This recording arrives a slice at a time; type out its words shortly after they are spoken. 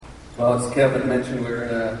Well, as Kevin mentioned, we're in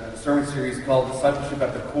a sermon series called Discipleship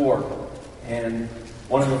at the Core. And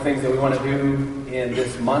one of the things that we want to do in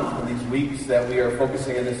this month, in these weeks that we are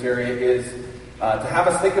focusing in this area is to have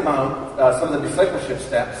us think about some of the discipleship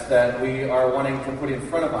steps that we are wanting to put in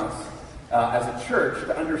front of us as a church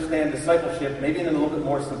to understand discipleship, maybe in a little bit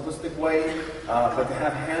more simplistic way, but to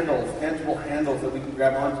have tangible handles that we can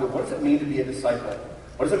grab onto. What does it mean to be a disciple?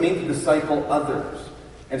 What does it mean to disciple others?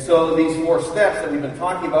 And so these 4 steps that we've been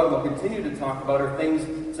talking about and we'll continue to talk about are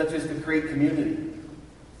things such as to create community.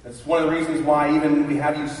 That's one of the reasons why even we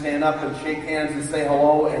have you stand up and shake hands and say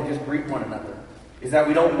hello and just greet one another. Is that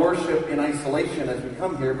we don't worship in isolation as we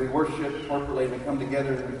come here. We worship corporately and we come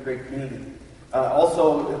together and we create community.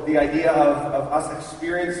 Also, the idea of us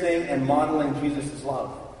experiencing and modeling Jesus'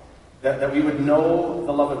 love. That we would know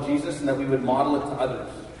the love of Jesus and that we would model it to others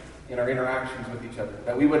in our interactions with each other.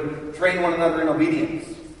 That we would train one another in obedience.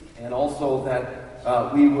 And also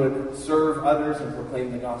that we would serve others and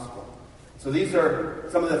proclaim the gospel. So these are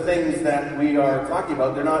some of the things that we are talking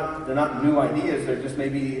about. They're not new ideas. They're just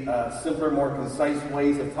maybe simpler, more concise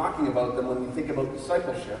ways of talking about them when we think about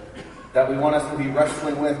discipleship that we want us to be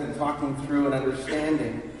wrestling with and talking through and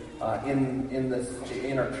understanding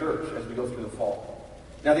in our church as we go through the fall.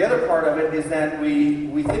 Now, the other part of it is that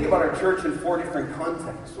we think about our church in 4 different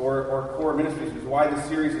contexts or core ministries, which is why this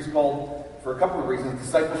series is called, for a couple of reasons,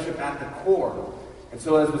 Discipleship at the Core. And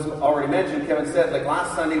so, as was already mentioned, Kevin said, like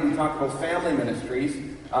last Sunday we talked about family ministries.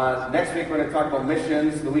 Next week we're going to talk about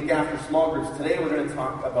missions. The week after, small groups. Today we're going to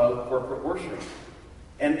talk about corporate worship.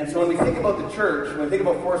 And so when we think about the church, when we think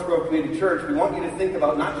about Forest Grove Community Church, we want you to think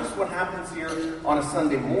about not just what happens here on a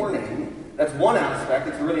Sunday morning. That's one aspect.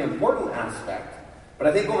 It's a really important aspect. But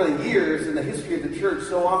I think over the years in the history of the church,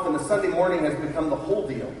 so often the Sunday morning has become the whole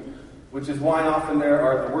deal. Which is why often there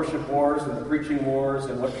are the worship wars and the preaching wars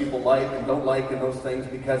and what people like and don't like and those things,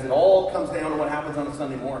 because it all comes down to what happens on a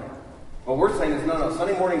Sunday morning. What we're saying is, no,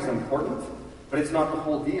 Sunday morning is important, but it's not the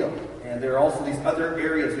whole deal. And there are also these other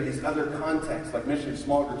areas or these other contexts, like missions,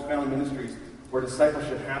 small groups, family ministries, where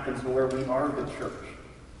discipleship happens and where we are the church.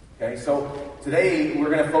 Okay, so today we're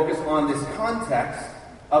going to focus on this context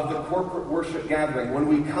of the corporate worship gathering, when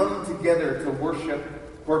we come together to worship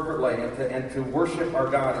corporately and to worship our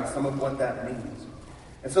God and some of what that means.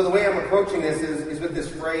 And so the way I'm approaching this is with this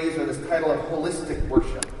phrase or this title of holistic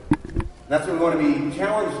worship. And that's what we want to be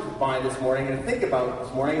challenged by this morning and think about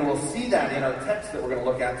this morning. And we'll see that in our text that we're going to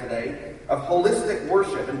look at today of holistic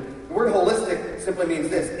worship. And the word holistic simply means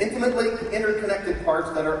this: intimately interconnected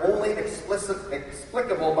parts that are only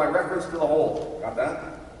explicable by reference to the whole. Got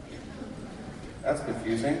that? That's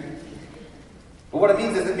confusing. But what it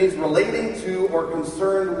means relating to or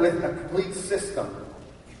concerned with a complete system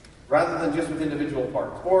rather than just with individual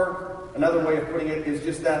parts. Or another way of putting it is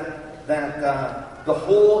just that the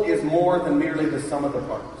whole is more than merely the sum of the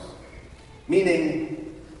parts.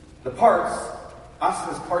 Meaning the parts, us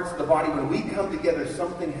as parts of the body, when we come together,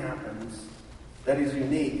 something happens that is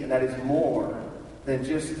unique and that is more than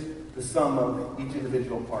just the sum of each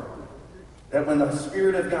individual part. That when the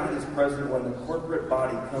Spirit of God is present, when the corporate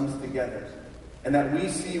body comes together, and that we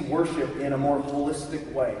see worship in a more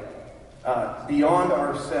holistic way, beyond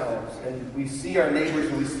ourselves. And we see our neighbors,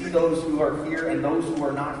 and we see those who are here and those who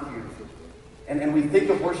are not here. And we think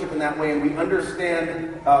of worship in that way, and we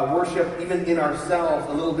understand worship even in ourselves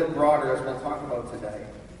a little bit broader, as we'll talk about today.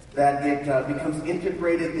 That it becomes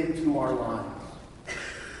integrated into our lives.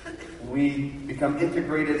 We become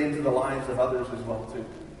integrated into the lives of others as well, too.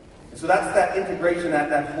 So that's that integration, that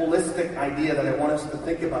holistic idea that I want us to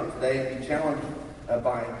think about today and be challenged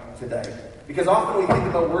by today. Because often we think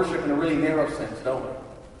about worship in a really narrow sense, don't we?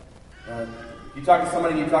 You talk to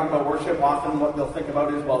somebody and you talk about worship, often what they'll think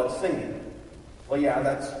about is, well, it's singing. Well, yeah,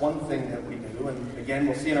 that's one thing that we do. And again,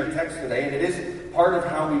 we'll see in our text today, and it is part of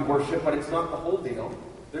how we worship, but it's not the whole deal.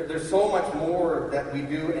 There's so much more that we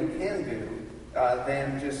do and can do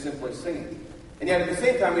than just simply singing. And yet at the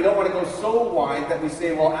same time, we don't want to go so wide that we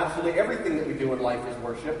say, well, absolutely everything that we do in life is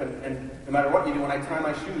worship, and no matter what you do, when I tie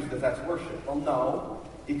my shoes, that's worship. Well, no.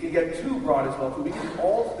 It can get too broad as well, too. We give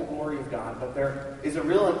all to the glory of God, but there is a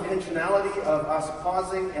real intentionality of us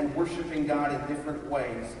pausing and worshiping God in different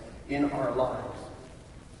ways in our lives.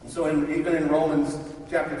 And so even in Romans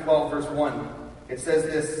chapter 12, verse 1, it says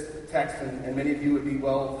this text, and many of you would be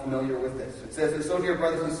well familiar with this. It says, "And so, dear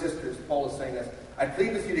brothers and sisters," Paul is saying this, "I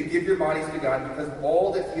plead with you to give your bodies to God because of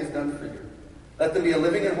all that He has done for you. Let them be a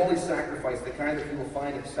living and holy sacrifice, the kind that you will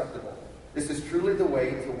find acceptable. This is truly the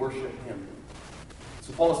way to worship Him."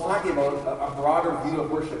 So Paul is talking about a broader view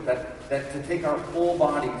of worship, that to take our whole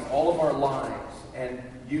bodies, all of our lives, and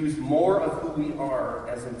use more of who we are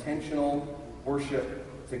as intentional worship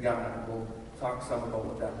to God. And we'll talk some about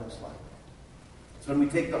what that looks like. So when we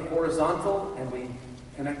take the horizontal and we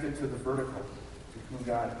connect it to the vertical, to who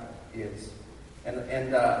God is. And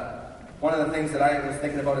one of the things that I was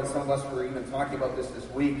thinking about, and some of us were even talking about this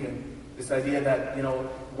week, and this idea that,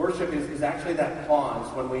 worship is actually that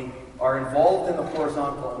pause when we are involved in the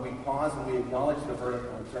horizontal and we pause and we acknowledge the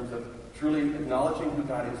vertical in terms of truly acknowledging who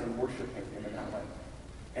God is and worshiping Him in that way.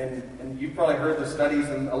 And you've probably heard the studies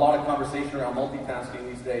and a lot of conversation around multitasking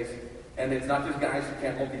these days. And it's not just guys who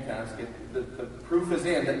can't multitask. The proof is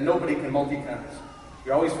in that nobody can multitask.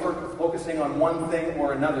 You're always focusing on one thing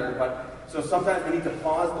or another. So sometimes we need to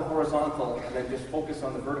pause the horizontal and then just focus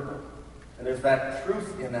on the vertical. And there's that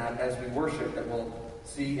truth in that as we worship that we'll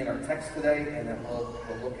see in our text today and that we'll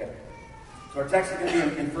look at. So our text is going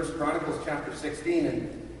to be in 1 Chronicles chapter 16.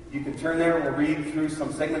 And you can turn there. We'll read through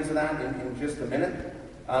some segments of that in just a minute.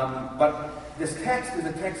 But this text is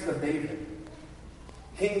a text of David.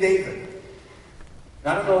 King David.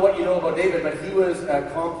 Now, I don't know what you know about David, but he was a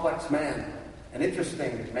complex man, an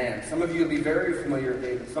interesting man. Some of you will be very familiar with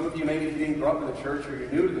David. Some of you, maybe if you didn't grow up in the church or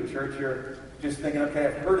you're new to the church, you're just thinking, okay,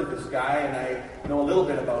 I've heard of this guy and I know a little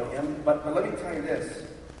bit about him. But let me tell you this.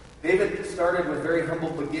 David started with very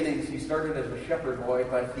humble beginnings. He started as a shepherd boy,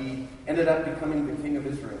 but he ended up becoming the king of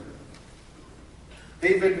Israel.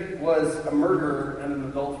 David was a murderer and an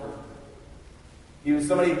adulterer. He was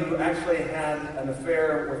somebody who actually had an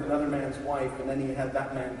affair with another man's wife, and then he had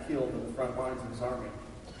that man killed in the front lines of his army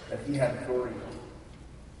that he had authority on.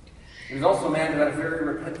 He was also a man who had a very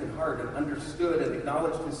repentant heart and understood and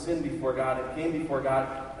acknowledged his sin before God and came before God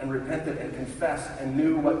and repented and confessed and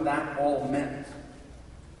knew what that all meant.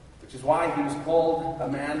 Which is why he was called a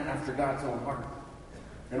man after God's own heart.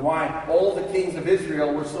 And why all the kings of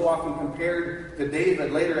Israel were so often compared to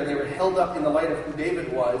David later, and they were held up in the light of who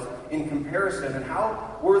David was in comparison. And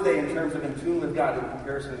how were they in terms of in tune with God in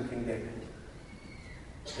comparison to King David?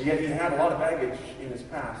 And yet he had a lot of baggage in his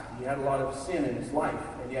past. He had a lot of sin in his life.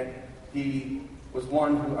 And yet he was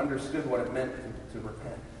one who understood what it meant to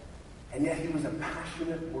repent. And yet he was a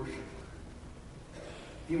passionate worshiper.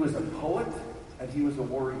 He was a poet and he was a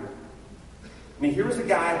warrior. I mean, here was a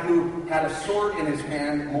guy who had a sword in his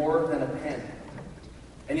hand more than a pen.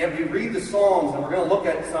 And yet we read the Psalms, and we're going to look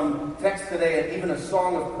at some text today, and even a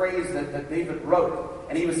song of praise that David wrote.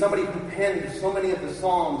 And he was somebody who penned so many of the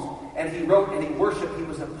Psalms, and he wrote and he worshipped. He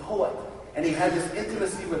was a poet, and he had this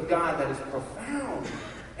intimacy with God that is profound.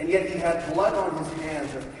 And yet he had blood on his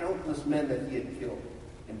hands of countless men that he had killed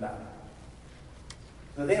in battle.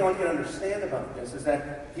 The thing I want you to understand about this is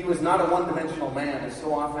that he was not a one-dimensional man. As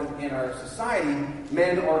so often in our society,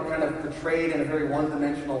 men are kind of portrayed in a very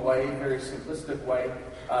one-dimensional way, very simplistic way.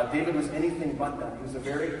 David was anything but that. He was a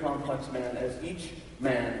very complex man, as each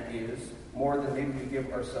man is, more than maybe we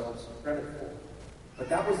give ourselves credit for. But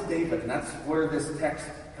that was David, and that's where this text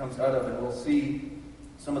comes out of, and we'll see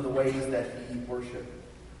some of the ways that he worshipped.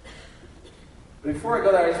 But before I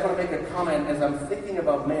go there, I just want to make a comment as I'm thinking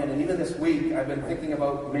about men. And even this week, I've been thinking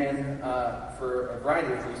about men for a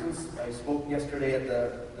variety of reasons. I spoke yesterday at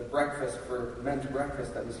the breakfast for men's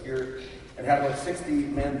breakfast that was here and had about 60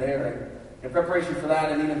 men there. And in preparation for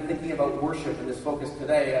that, and even thinking about worship and this focus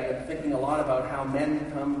today, I've been thinking a lot about how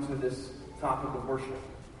men come to this topic of worship.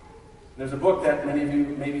 And there's a book that many of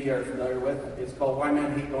you maybe are familiar with. It's called Why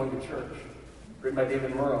Men Hate Going to Church, written by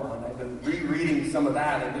David Murrow, and I've been rereading some of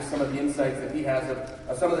that and just some of the insights that he has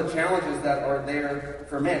of some of the challenges that are there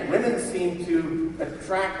for men. Women seem to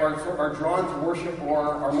attract or are drawn to worship or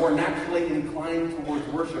are more naturally inclined towards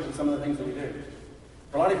worship in some of the things that we do.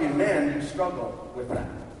 For a lot of you men, you struggle with that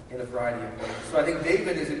in a variety of ways. So I think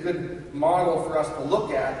David is a good model for us to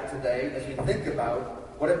look at today as we think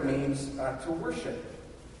about what it means to worship.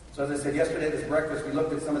 So as I said yesterday at this breakfast, we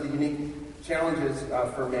looked at some of the unique challenges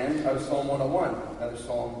for men out of Psalm 101, another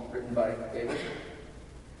psalm written by David.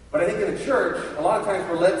 But I think in the church, a lot of times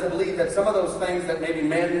we're led to believe that some of those things that maybe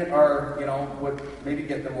men are, would maybe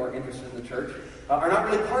get them more interested in the church, are not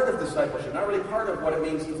really part of discipleship, not really part of what it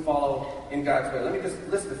means to follow in God's way. Let me just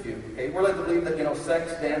list a few. Okay, we're led to believe that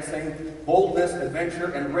sex, dancing, boldness,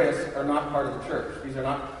 adventure, and risk are not part of the church. These are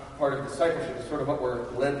not part of discipleship. It's sort of what we're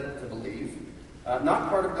led to believe. Not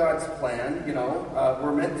part of God's plan,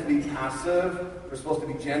 we're meant to be passive, we're supposed to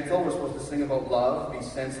be gentle, we're supposed to sing about love, be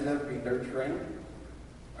sensitive, be nurturing,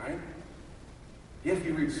 right? If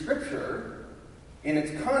you read Scripture, in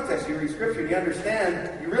its context, you read Scripture, and you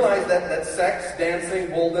understand, you realize that sex, dancing,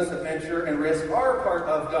 boldness, adventure, and risk are part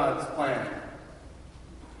of God's plan.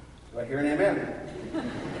 Do I hear an amen?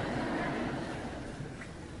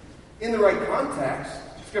 In the right context,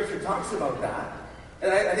 Scripture talks about that.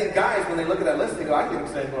 And I think guys, when they look at that list, they go, I get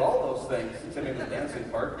excited about all those things, except maybe the dancing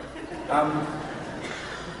part.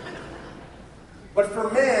 But for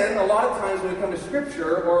men, a lot of times when we come to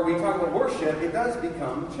Scripture or we talk about worship, it does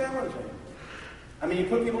become challenging. I mean, you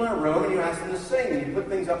put people in a room and you ask them to sing, and you put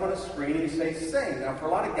things up on a screen and you say sing. Now, for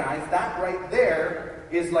a lot of guys, that right there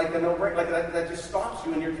is like a no-brainer. Like that just stops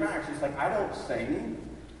you in your tracks. It's like, I don't sing.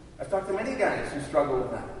 I've talked to many guys who struggle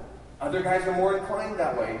with that. Other guys are more inclined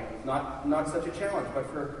that way. Not such a challenge, but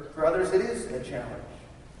for others it is a challenge.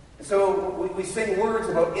 And so we sing words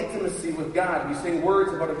about intimacy with God. We sing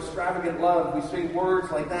words about extravagant love. We sing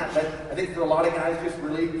words like that I think for a lot of guys just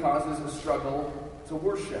really causes a struggle to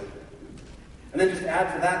worship. And then just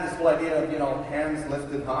add to that this whole idea of, hands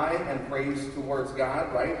lifted high and praise towards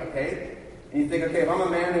God, right? Okay? And you think, okay, if I'm a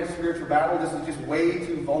man in spiritual battle, this is just way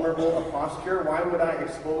too vulnerable a posture. Why would I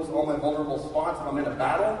expose all my vulnerable spots if I'm in a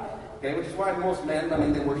battle? Okay, which is why most men,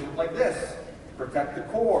 they worship like this. Protect the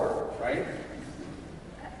core, right?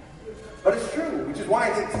 But it's true, which is why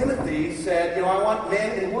I think Timothy said, I want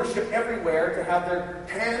men in worship everywhere to have their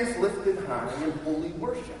hands lifted high in holy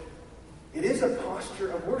worship. It is a posture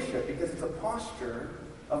of worship because it's a posture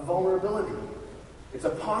of vulnerability. It's a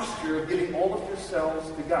posture of giving all of yourselves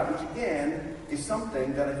to God, which again is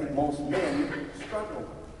something that I think most men struggle with.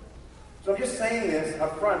 So I'm just saying this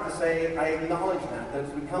up front to say I acknowledge that as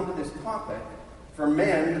we come to this topic, for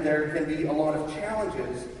men there can be a lot of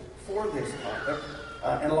challenges for this topic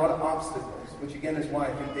and a lot of obstacles, which again is why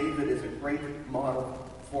I think David is a great model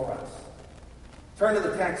for us. Turn to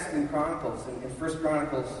the text in Chronicles, in 1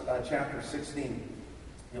 Chronicles chapter 16.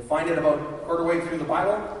 You'll find it about a quarter way through the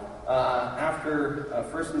Bible. After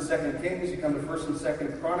 1st and 2nd Kings, you come to 1st and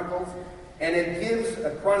 2nd Chronicles, and it gives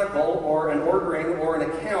a chronicle or an ordering or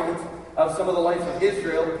an account of some of the life of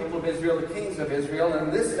Israel, the people of Israel, the kings of Israel. And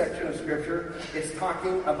in this section of Scripture, it's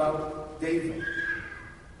talking about David.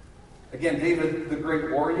 Again, David, the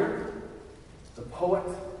great warrior, the poet,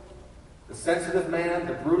 the sensitive man,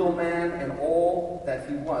 the brutal man, and all that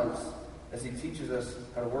he was as he teaches us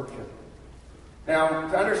how to worship. Now,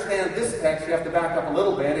 to understand this text, you have to back up a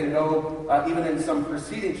little bit and go even in some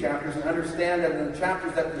preceding chapters and understand that in the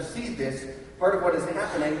chapters that precede this, part of what is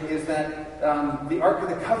happening is that the Ark of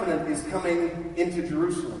the Covenant is coming into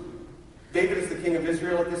Jerusalem. David is the king of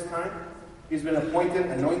Israel at this time. He's been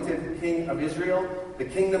anointed king of Israel. The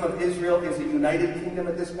kingdom of Israel is a united kingdom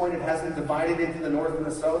at this point. It hasn't divided into the north and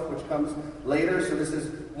the south, which comes later. So this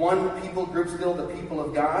is one people group still, the people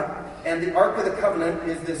of God. And the Ark of the Covenant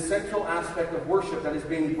is this central aspect of worship that is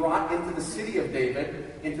being brought into the city of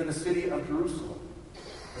David, into the city of Jerusalem.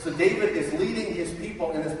 So David is leading his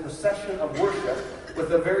people in this procession of worship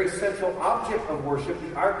with a very central object of worship,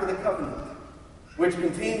 the Ark of the Covenant, which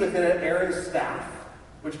contained within it Aaron's staff,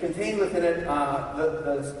 which contained within it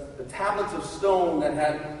the tablets of stone that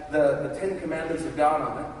had the Ten Commandments of God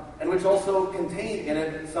on it, and which also contained in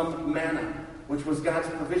it some manna, which was God's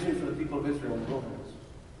provision for the people of Israel in the wilderness.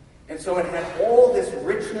 And so it had all this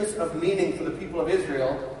richness of meaning for the people of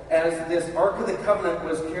Israel as this Ark of the Covenant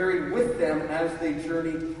was carried with them as they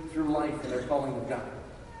journeyed through life in their calling with God.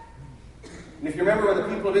 And if you remember when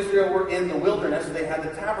the people of Israel were in the wilderness, they had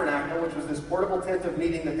the tabernacle, which was this portable tent of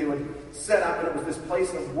meeting that they would set up, and it was this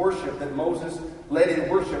place of worship that Moses led in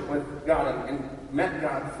worship with God and met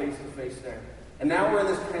God face to face there. And now we're in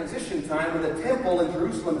this transition time when the temple in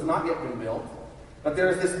Jerusalem has not yet been built, but there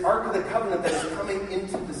is this Ark of the Covenant that is coming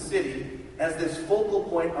into the city as this focal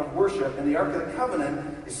point of worship, and the Ark of the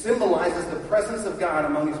Covenant symbolizes the presence of God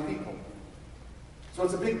among his people. So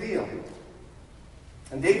it's a big deal.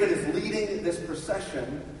 And David is leading this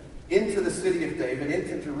procession into the city of David,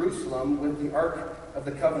 into Jerusalem, with the Ark of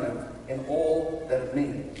the Covenant and all that it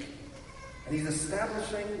means. And he's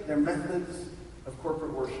establishing their methods of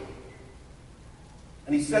corporate worship.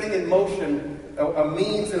 And he's setting in motion a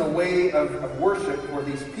means and a way of worship for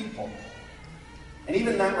these people. And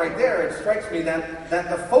even that right there, it strikes me that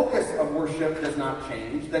the focus of worship does not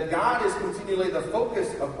change, that God is continually the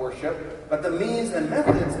focus of worship, but the means and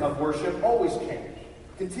methods of worship always change.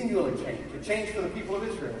 Continually change. It changed for the people of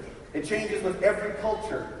Israel. It changes with every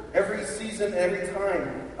culture, every season, every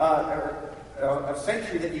time, a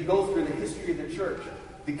century that you go through the history of the church.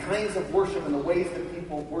 The kinds of worship and the ways that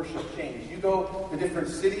people worship change. You go to different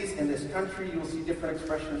cities in this country, you will see different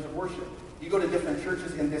expressions of worship. You go to different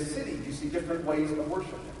churches in this city, you see different ways of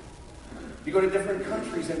worshiping. You go to different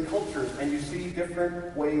countries and cultures, and you see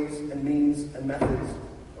different ways and means and methods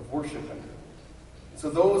of worshiping. So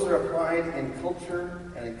those are applied in culture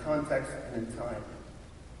and in context and in time.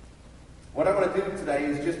 What I want to do today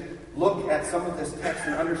is just look at some of this text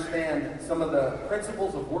and understand some of the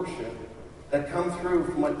principles of worship that come through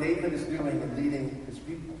from what David is doing and leading his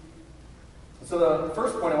people. So the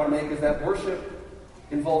first point I want to make is that worship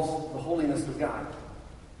involves the holiness of God.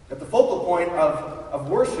 That the focal point of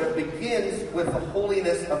worship begins with the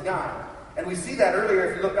holiness of God. And we see that earlier,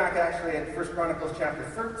 if you look back actually at 1 Chronicles chapter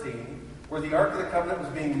 13, where the Ark of the Covenant was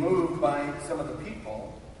being moved by some of the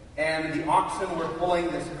people. And the oxen were pulling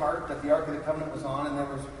this cart that the Ark of the Covenant was on, and there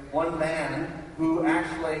was one man who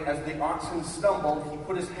actually, as the oxen stumbled, he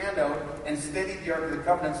put his hand out and steadied the Ark of the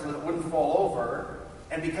Covenant so that it wouldn't fall over.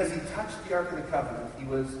 And because he touched the Ark of the Covenant, he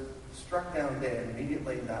was struck down dead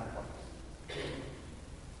immediately in that place.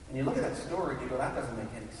 And you look at that story and you go, that doesn't make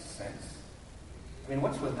any sense. I mean,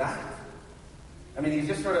 what's with that? I mean, he's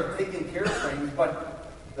just sort of taking care of things,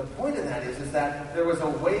 but the point of that is that there was a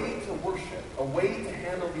way to worship, a way to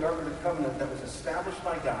handle the Ark of the Covenant that was established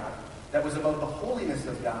by God, that was about the holiness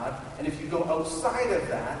of God, and if you go outside of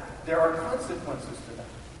that, there are consequences to that.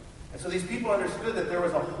 And so these people understood that there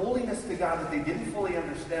was a holiness to God that they didn't fully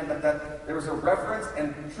understand, but that there was a reverence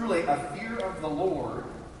and truly a fear of the Lord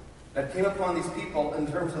that came upon these people in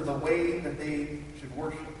terms of the way that they should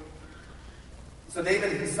worship. So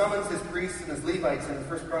David, he summons his priests and his Levites in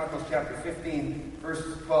 1 Chronicles chapter 15,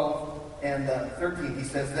 verses 12 and 13. He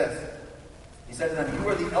says this. He said to them, "You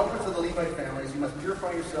are the elders of the Levite families. You must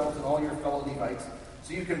purify yourselves and all your fellow Levites,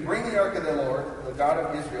 so you can bring the Ark of the Lord, the God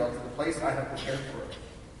of Israel, to the place I have prepared for it.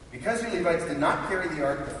 Because you Levites did not carry the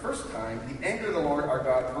Ark the first time, the anger of the Lord our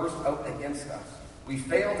God burst out against us. We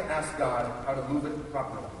failed to ask God how to move it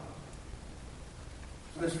properly."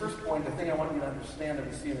 So this first point, the thing I want you to understand that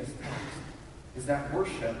we see in this text, is that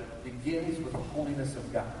worship begins with the holiness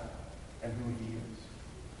of God and who He is.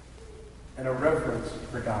 And a reverence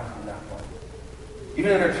for God in that way.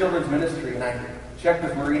 Even in our children's ministry, and I checked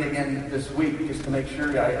with Maureen again this week just to make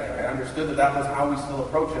sure I understood that was how we still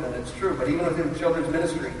approach it, and it's true. But even within children's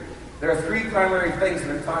ministry, there are three primary things that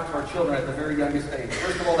are taught to our children at the very youngest age.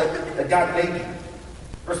 First of all, that God made you.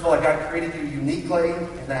 First of all, that God created you uniquely,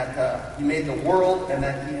 and that He made the world, and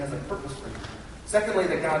that He has a purpose for you. Secondly,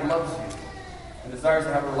 that God loves you and desires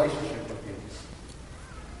to have a relationship with you.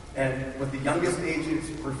 And with the youngest age, it's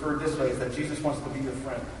referred this way, is that Jesus wants to be your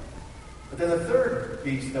friend. But then the third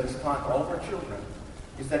piece that is taught to all of our children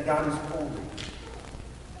is that God is holy.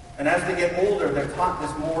 And as they get older, they're taught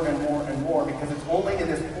this more and more and more, because it's only in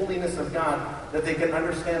this holiness of God that they can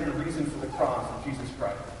understand the reason for the cross of Jesus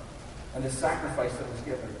Christ and the sacrifice that was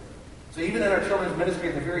given. So even in our children's ministry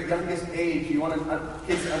at the very youngest age, you want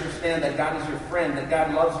kids to understand that God is your friend, that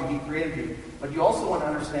God loves you, He created you. But you also want to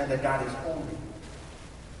understand that God is holy.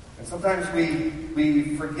 And sometimes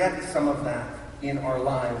we forget some of that in our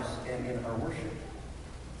lives and in our worship.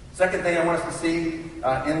 Second thing I want us to see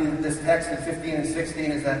in this text in 15 and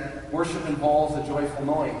 16 is that worship involves a joyful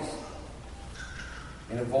noise.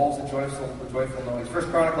 It involves a joyful noise.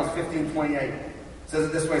 1 Chronicles 15:28 says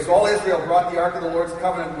it this way: "So all Israel brought the Ark of the Lord's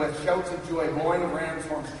covenant with shouts of joy, blowing of ram's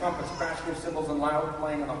horns, trumpets, crashing of cymbals, and loud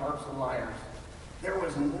playing of the harps and lyres." There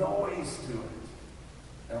was noise to it.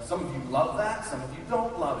 Now, some of you love that, some of you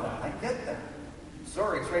don't love that. I get that.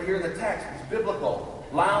 Sorry, it's right here in the text. It's biblical.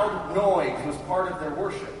 Loud noise was part of their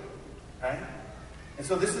worship. Okay? And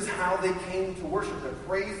so this is how they came to worship, to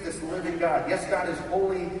praise this living God. Yes, God is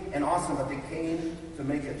holy and awesome, but they came to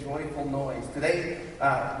make a joyful noise. Today,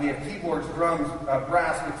 we have keyboards, drums,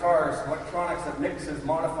 brass, guitars, electronics that mixes,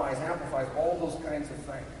 modifies, amplifies, all those kinds of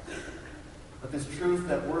things. But this truth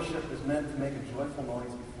that worship is meant to make a joyful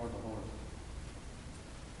noise before the Lord.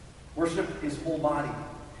 Worship is whole body.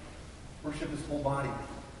 Worship is whole body.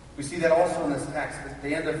 We see that also in this text. At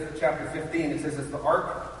the end of chapter 15, it says, "As the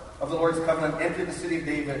Ark of the Lord's covenant entered the city of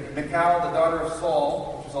David, Michal, the daughter of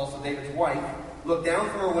Saul," which was also David's wife, "looked down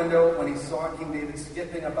from her window when he saw King David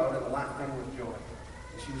skipping about and laughing with joy.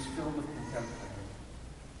 And she was filled with contempt for him."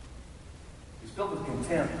 She was filled with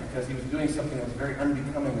contempt because he was doing something that was very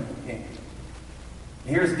unbecoming of the king.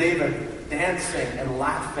 And here's David dancing and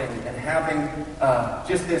laughing and having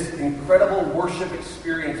just this incredible worship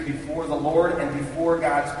experience before the Lord and before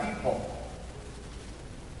God's people.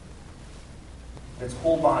 It's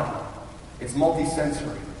whole body. It's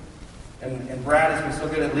multi-sensory. And Brad has been so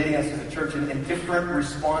good at leading us as a church in different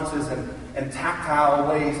responses and tactile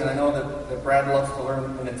ways. And I know that Brad loves to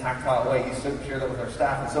learn in a tactile way. He's to share that with our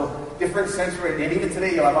staff. And so different sensory, and even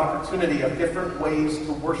today you'll have opportunity of different ways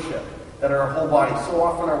to worship that are our whole body. So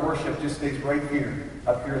often our worship just stays right here,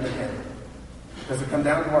 up here in the head. Does it come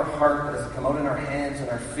down to our heart? Does it come out in our hands and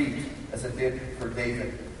our feet, as it did for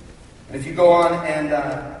David? And if you go on and,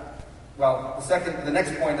 the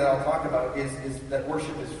next point that I'll talk about is that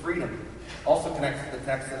worship is freedom. Also connects to the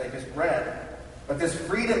text that I just read. But this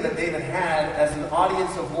freedom that David had as an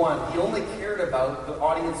audience of one, he only cared about the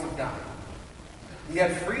audience of God. He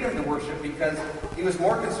had freedom to worship because he was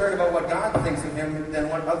more concerned about what God thinks of him than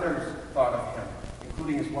what others thought of him,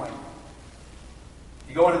 including his wife.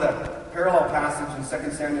 You go into the parallel passage in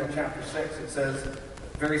 2 Samuel chapter 6, it says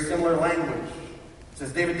very similar language. It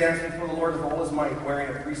says, David danced before the Lord with all his might,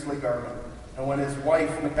 wearing a priestly garment. And when his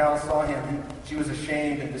wife, Michal, saw him, she was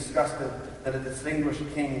ashamed and disgusted that a distinguished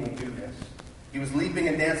king would do this. He was leaping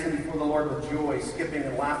and dancing before the Lord with joy, skipping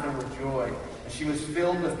and laughing with joy. And she was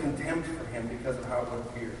filled with contempt for him because of how it would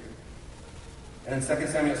appear. And in 2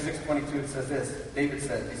 Samuel 6:22 it says this, David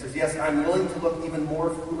said, he says, yes, I'm willing to look even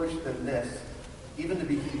more foolish than this, even to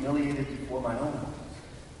be humiliated before my own eyes.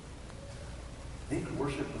 David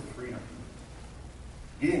worshiped with freedom.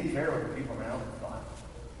 He didn't care what the people around him thought.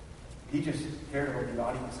 He just cared about the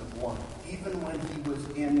audience of one, even when he was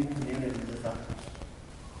in community with others.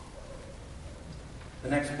 The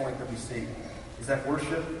next point that we see is that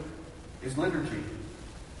worship is liturgy.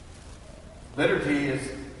 Liturgy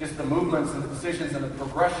is just the movements and the decisions and the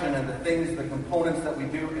progression and the things, the components that we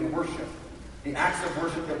do in worship. The acts of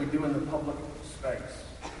worship that we do in the public space.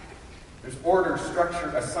 There's order, structure,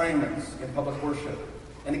 assignments in public worship.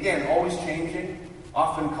 And again, always changing,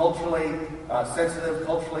 often culturally sensitive,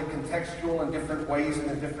 culturally contextual in different ways and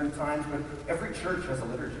in different times. But every church has a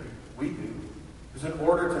liturgy. We do. There's an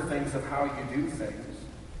order to things of how you do things.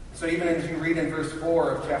 So even as you read in verse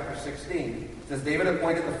 4 of chapter 16, it says, David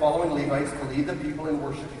appointed the following Levites to lead the people in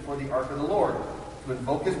worship before the ark of the Lord, to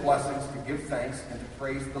invoke his blessings, to give thanks, and to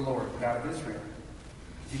praise the Lord, God of Israel.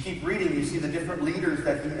 If you keep reading, you see the different leaders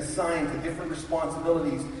that he assigned to different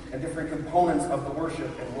responsibilities and different components of the worship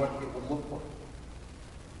and what it would look like.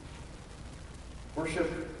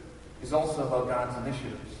 Worship is also about God's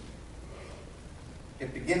initiatives.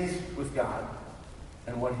 It begins with God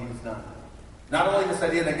and what he has done. Not only this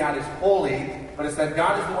idea that God is holy, but it's that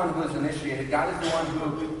God is the one who has initiated. God is the one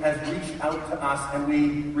who has reached out to us, and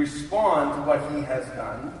we respond to what he has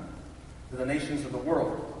done to the nations of the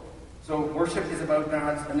world. So worship is about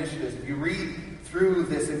God's initiatives. If you read through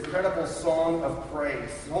this incredible song of praise,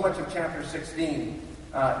 so much of chapter 16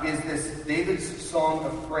 is this David's song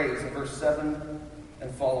of praise in verse 7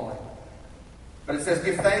 and following. But it says,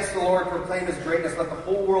 give thanks to the Lord, proclaim his greatness, let the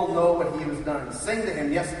whole world know what he has done. Sing to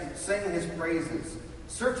him, yes, sing his praises.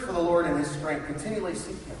 Search for the Lord in his strength, continually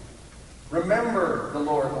seek him. Remember the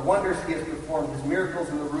Lord, the wonders he has performed, his miracles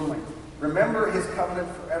in the ruling. Remember his covenant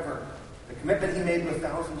forever, the commitment he made to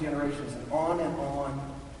 1,000 generations, and on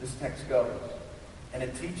this text goes. And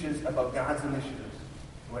it teaches about God's initiatives,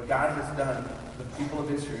 what God has done for the people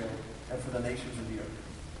of Israel and for the nations of the earth.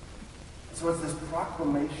 So it's this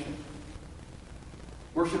proclamation.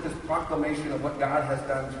 Worship is proclamation of what God has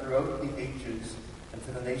done throughout the ages and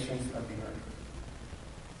to the nations of the earth.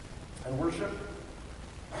 And worship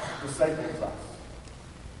disciples us.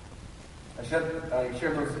 I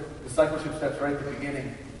shared those discipleship steps right at the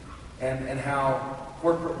beginning, and how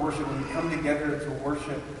corporate worship, when we come together to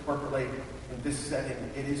worship corporately in this setting,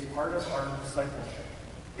 it is part of our discipleship.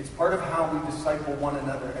 It's part of how we disciple one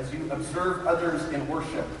another. As you observe others in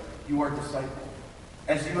worship, you are discipled.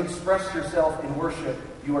 As you express yourself in worship,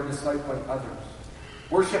 you are discipling others.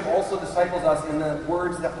 Worship also disciples us in the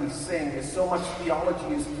words that we sing. As so much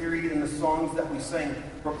theology is carried in the songs that we sing,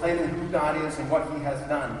 proclaiming who God is and what he has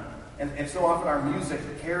done. And so often our music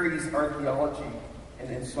carries our theology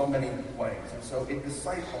in so many ways. And so it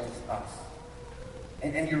disciples us.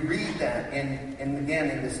 And you read that and again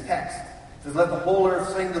in this text. It says, let the whole earth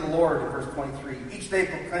sing to the Lord in verse 23. Each day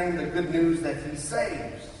proclaim the good news that he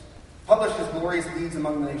saves. Publish his glorious deeds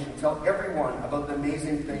among the nations. Tell everyone about the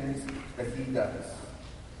amazing things that he does.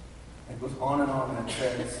 And it goes on and it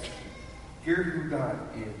says, hear who God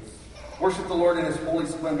is. Worship the Lord in his holy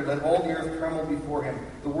splendor. Let all the earth tremble before him.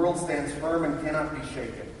 The world stands firm and cannot be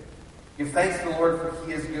shaken. Give thanks to the Lord, for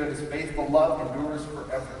he is good. His faithful love endures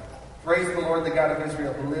forever. Praise the Lord, the God of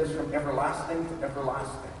Israel, who lives from everlasting to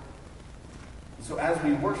everlasting. And so as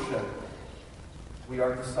we worship, we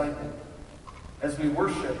are discipled. As we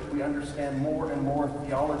worship, we understand more and more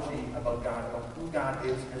theology about God, about who God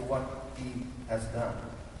is and what he has done.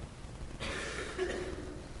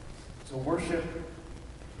 So worship,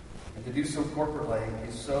 and to do so corporately,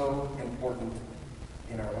 is so important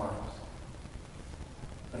in our lives.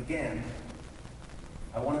 But again,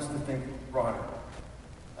 I want us to think broader.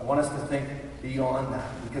 I want us to think beyond that.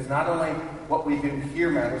 Because not only what we do here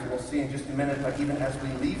matters, we'll see in just a minute, but even as we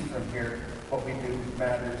leave from here, what we do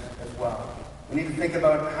matters as well. We need to think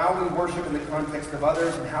about how we worship in the context of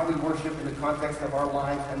others and how we worship in the context of our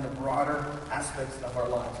lives and the broader aspects of our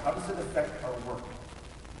lives. How does it affect our work?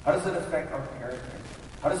 How does it affect our parenting?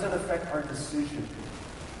 How does it affect our decisions?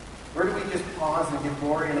 Where do we just pause and give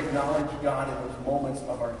glory and acknowledge God in those moments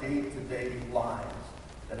of our day-to-day lives,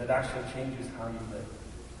 that it actually changes how you live?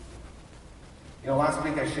 Last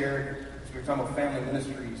week I shared, as we were talking about family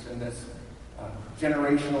ministries and this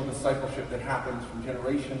generational discipleship that happens from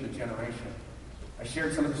generation to generation. I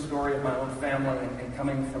shared some of the story of my own family and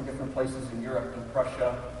coming from different places in Europe, in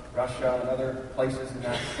Prussia, Russia, and other places in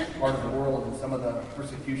that part of the world, and some of the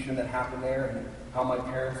persecution that happened there, and how my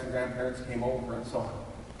parents and grandparents came over, and so on.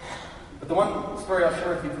 But the one story I'll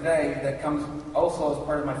share with you today that comes also as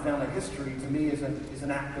part of my family history, to me, is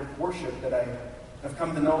an act of worship that I have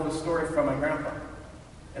come to know the story from my grandpa.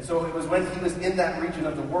 And so it was when he was in that region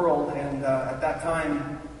of the world, and at that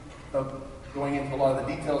time, going into a lot of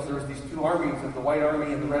the details, there was these two armies, of the White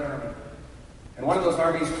Army and the Red Army. And one of those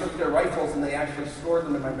armies took their rifles and they actually stored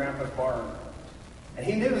them in my grandpa's barn. And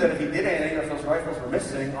he knew that if he did anything, or if those rifles were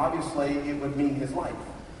missing, obviously it would mean his life.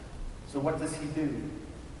 So what does he do?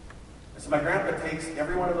 And so my grandpa takes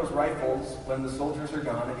every one of those rifles when the soldiers are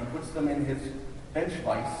gone, and he puts them in his bench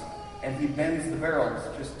vise, and he bends the barrels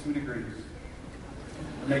just 2 degrees.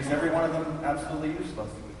 It makes every one of them absolutely useless.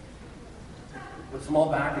 Puts them all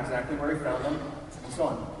back exactly where he found them, and so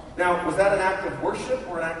on. Now, was that an act of worship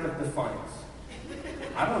or an act of defiance?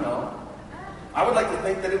 I don't know. I would like to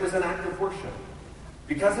think that it was an act of worship.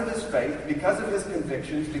 Because of his faith, because of his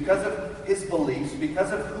convictions, because of his beliefs,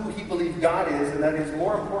 because of who he believed God is, and that it is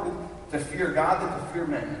more important to fear God than to fear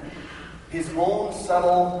men. His own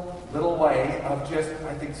subtle little way of just,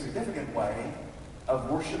 I think, significant way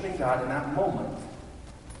of worshiping God in that moment,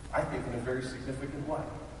 I think in a very significant way.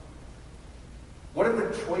 What are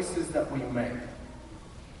the choices that we make?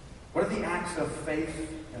 What are the acts of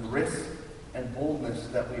faith and risk and boldness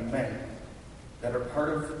that we make that are part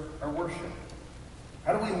of our worship?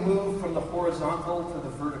 How do we move from the horizontal to the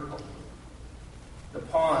vertical? To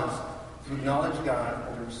pause, to acknowledge God,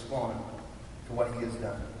 and to respond to what he has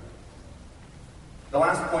done. The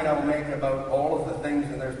last point I will make about all of the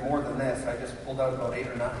things, and there's more than this, I just pulled out about 8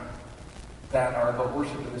 or 9, that are about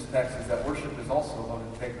worship in this text, is that worship is also about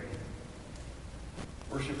integrity.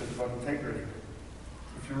 Worship is about integrity.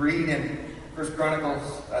 If you read in 1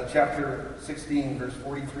 Chronicles chapter 16, verse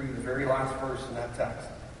 43, the very last verse in that text,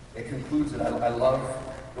 it concludes it. I love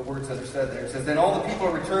the words that are said there. It says, "Then all the people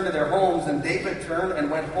returned to their homes, and David turned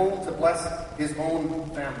and went home to bless his own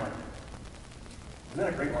family." Isn't that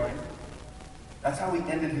a great line? That's how he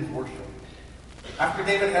ended his worship. After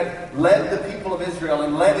David had led the people of Israel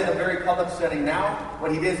and led in a very public setting, now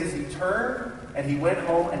what he did is he turned and he went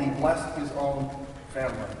home and he blessed his own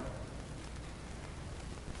family.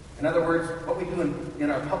 In other words, what we do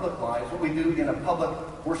in our public lives, what we do in a public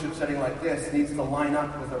worship setting like this, needs to line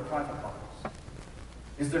up with our private lives.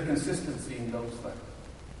 Is there consistency in those things?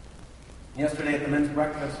 Yesterday at the men's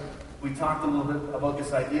breakfast, we talked a little bit about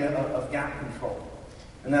this idea of gap control.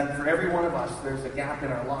 And that for every one of us, there's a gap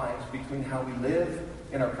in our lives between how we live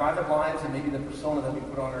in our private lives and maybe the persona that we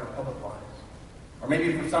put on our public lives. Or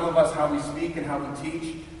maybe for some of us, how we speak and how we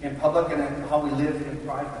teach in public and how we live in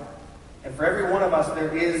private. And for every one of us,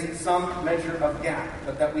 there is some measure of gap,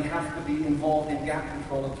 but that we have to be involved in gap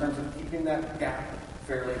control in terms of keeping that gap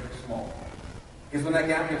fairly small. Because when that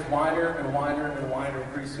gap gets wider and wider and wider,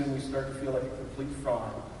 pretty soon we start to feel like a complete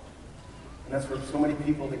fraud. And that's where so many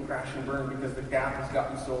people, they crash and burn because the gap has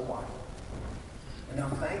gotten so wide. And now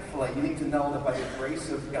thankfully, you need to know that by the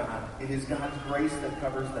grace of God, it is God's grace that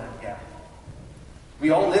covers that gap.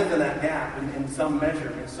 We all live in that gap in some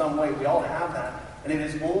measure, in some way. We all have that. And it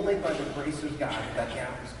is only by the grace of God that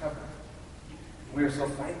gap is covered. We are so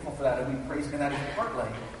thankful for that, and we praise God. That is partly,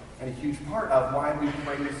 and a huge part of why we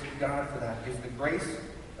praise God for that, is the grace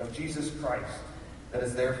of Jesus Christ that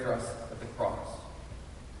is there for us at the cross.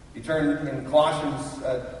 You turn in Colossians,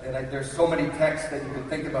 there's so many texts that you can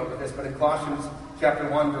think about with this, but in Colossians chapter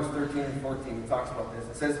 1, verse 13 and 14, it talks about this.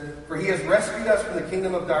 It says, "For he has rescued us from the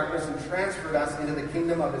kingdom of darkness and transferred us into the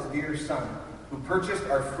kingdom of his dear Son, who purchased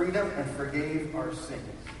our freedom and forgave our sins."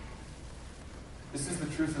 This is the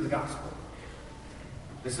truth of the gospel.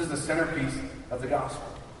 This is the centerpiece of the gospel.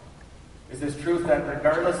 Is this truth that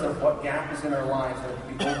regardless of what gap is in our lives that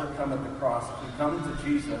we overcome at the cross, if we come to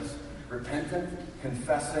Jesus repentant,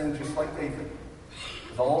 confessing, just like David,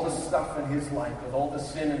 with all the stuff in his life, with all the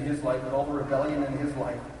sin in his life, with all the rebellion in his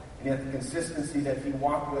life, and yet the consistency that he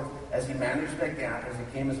walked with as he managed that gap, as he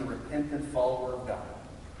came as a repentant follower of God.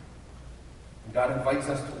 And God invites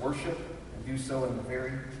us to worship and do so in the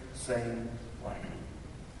very same way.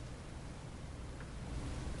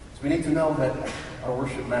 So we need to know that our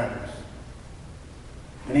worship matters.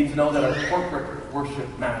 We need to know that our corporate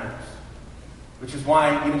worship matters. which is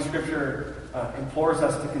why even Scripture implores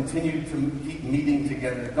us to continue to keep meeting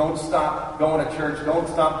together. Don't stop going to church. Don't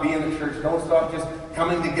stop being in church. Don't stop just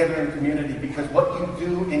coming together in community, because what you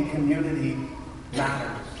do in community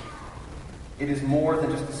matters. It is more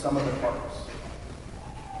than just the sum of the parts.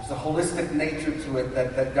 There's a holistic nature to it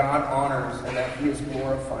that God honors and that He is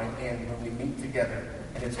glorified in when we meet together.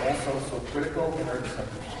 And it's also so critical in our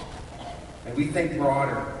discipleship. And we think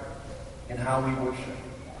broader in how we worship.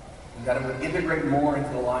 And that it would integrate more into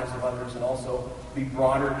the lives of others and also be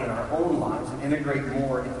broader in our own lives and integrate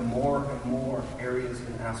more into more and more areas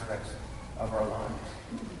and aspects of our lives.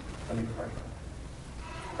 Let me pray.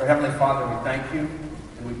 Our Heavenly Father, we thank you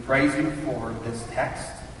and we praise you for this text.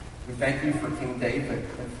 We thank you for King David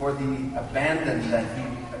and for the abandon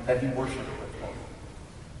that he worshipped with, Lord.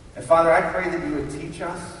 And Father, I pray that you would teach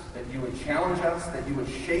us, that you would challenge us, that you would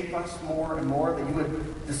shape us more and more, that you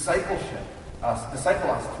would disciple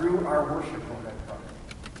us through our worship, Lord, I pray.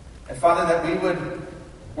 And Father, that we would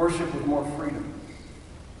worship with more freedom.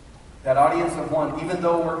 That audience of one, even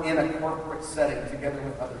though we're in a corporate setting together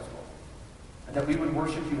with others, Lord. And that we would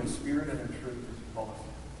worship you in spirit and in truth as you call us.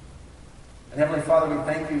 And Heavenly Father, we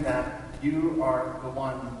thank you that you are the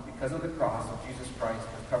one, because of the cross of Jesus Christ,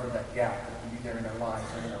 has covered that gap that can be there in our lives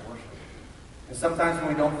and in our worship. And sometimes when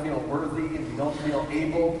we don't feel worthy and we don't feel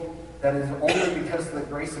able, that is only because of the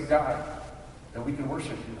grace of God that we can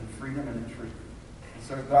worship you in freedom and in truth. And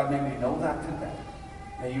so, God, may we know that today.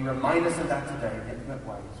 May you remind us of that today in intimate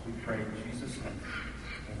ways. We pray in Jesus' name.